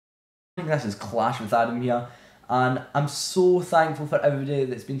This is Clash with Adam here, and I'm so thankful for everybody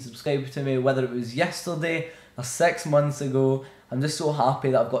that's been subscribed to me, whether it was yesterday or 6 months ago. I'm just so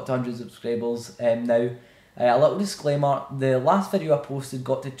happy that I've got to 100 subscribers now. A little disclaimer, the last video I posted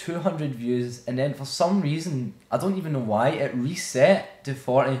got to 200 views, and then for some reason, I don't even know why, it reset to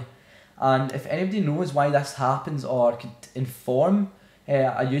 40. And if anybody knows why this happens or could inform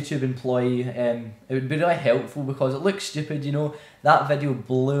a YouTube employee, it would be really helpful, because it looks stupid, you know. That video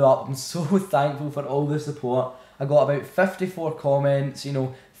blew up. I'm so thankful for all the support. I got about 54 comments, you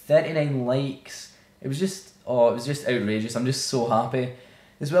know, 39 likes. It was just, oh, it was just outrageous. I'm just so happy.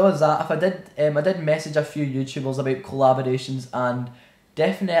 As well as that, if I did message a few YouTubers about collaborations, and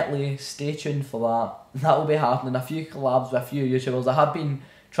definitely stay tuned for that. That will be happening. A few collabs with a few YouTubers. I have been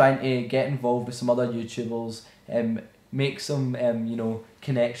trying to get involved with some other YouTubers, make some you know,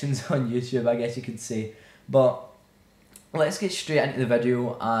 connections on YouTube, I guess you could say. But let's get straight into the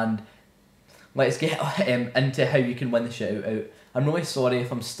video, and let's get into how you can win the shout out. I'm really sorry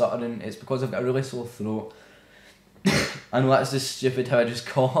if I'm stuttering. It's because I've got a really sore throat. I know that's just stupid how I just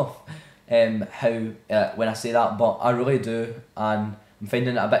cough when I say that, but I really do, and I'm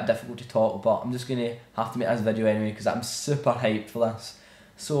finding it a bit difficult to talk, but I'm just going to have to make this video anyway because I'm super hyped for this.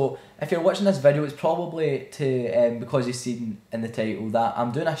 So if you're watching this video, it's probably to because you've seen in the title that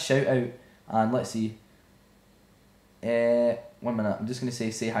I'm doing a shout out, and let's see. 1 minute, I'm just going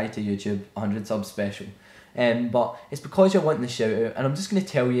to say hi to YouTube, 100 subs special. But it's because you're wanting the shout out, and I'm just going to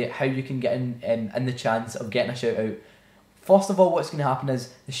tell you how you can get in the chance of getting a shout out. First of all, what's going to happen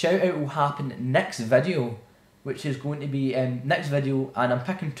is the shout out will happen next video, which is going to be next video, and I'm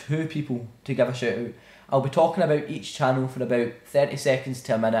picking 2 people to give a shout out. I'll be talking about each channel for about 30 seconds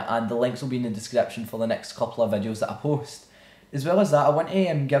to a minute, and the links will be in the description for the next couple of videos that I post. As well as that, I want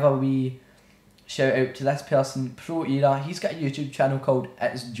to give a wee shout out to this person, Pro Era. He's got a YouTube channel called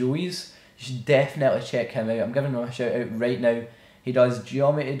It's Joey's. You should definitely check him out. I'm giving him a shout out right now. He does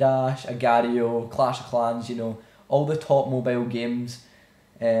Geometry Dash, Agario, Clash of Clans, you know, all the top mobile games.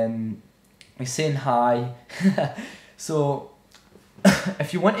 He's saying hi. So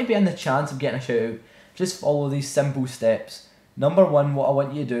if you want to be in the chance of getting a shout out, just follow these simple steps. Number 1, what I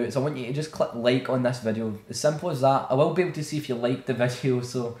want you to do is I want you to just click like on this video. As simple as that. I will be able to see if you like the video,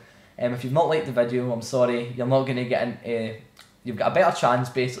 so if you've not liked the video, I'm sorry, you're not going to get in. You've got a better chance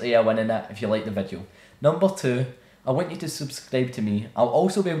basically of winning it if you like the video. Number 2, I want you to subscribe to me. I'll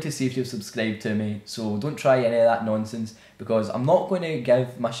also be able to see if you've subscribed to me, so don't try any of that nonsense, because I'm not going to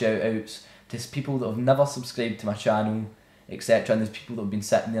give my shout outs to people that have never subscribed to my channel, etc. And there's people that have been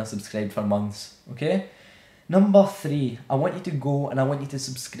sitting there subscribed for months, okay? Number 3, I want you to go and I want you to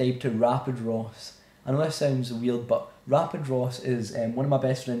subscribe to Rapid Ross. I know this sounds weird, but Rapid Ross is one of my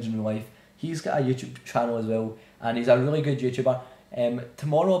best friends in real life. He's got a YouTube channel as well, and he's a really good YouTuber.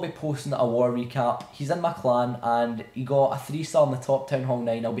 Tomorrow I'll be posting a war recap. He's in my clan, and he got a 3-star in the top Town Hall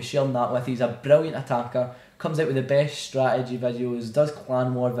 9. I'll be sharing that with. He's a brilliant attacker, comes out with the best strategy videos, does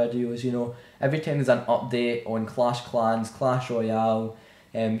clan war videos, you know. Every time there's an update on Clash Clans, Clash Royale,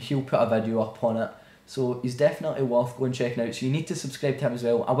 he'll put a video up on it. So he's definitely worth going checking out. So you need to subscribe to him as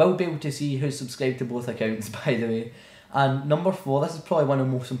well. I will be able to see who's subscribed to both accounts, by the way. And number 4, this is probably one of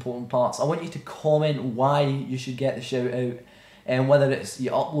the most important parts. I want you to comment why you should get the shout out. And whether it's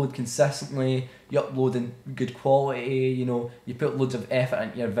you upload consistently, you upload in good quality, you know, you put loads of effort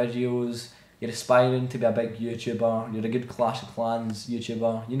into your videos, you're aspiring to be a big YouTuber, you're a good Clash of Clans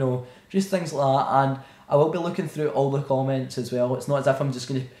YouTuber, you know, just things like that. And I will be looking through all the comments as well. It's not as if I'm just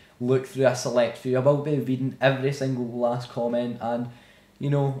going to look through a select few. I will be reading every single last comment, and, you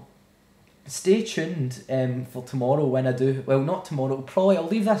know, stay tuned for tomorrow when I do, well, not tomorrow, probably I'll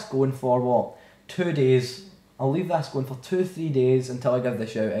leave this going for what, 2 days. I'll leave this going for 2-3 days until I give the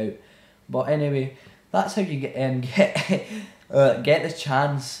shout out. But anyway, that's how you get get the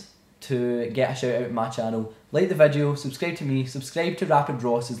chance to get a shout out in my channel. Like the video, subscribe to me, subscribe to Rapid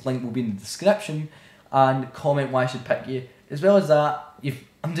Ross's, link will be in the description, and comment why I should pick you. As well as that,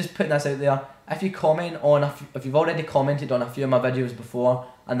 I'm just putting this out there. If you comment on if you've already commented on a few of my videos before,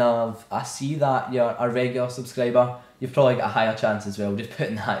 and I see that you're a regular subscriber, you've probably got a higher chance as well. Just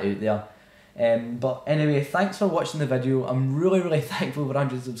putting that out there. But anyway, thanks for watching the video. I'm really thankful for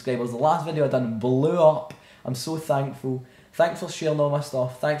 100 subscribers. The last video I done blew up. I'm so thankful. Thanks for sharing all my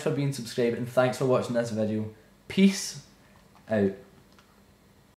stuff. Thanks for being subscribed, and thanks for watching this video. Peace out.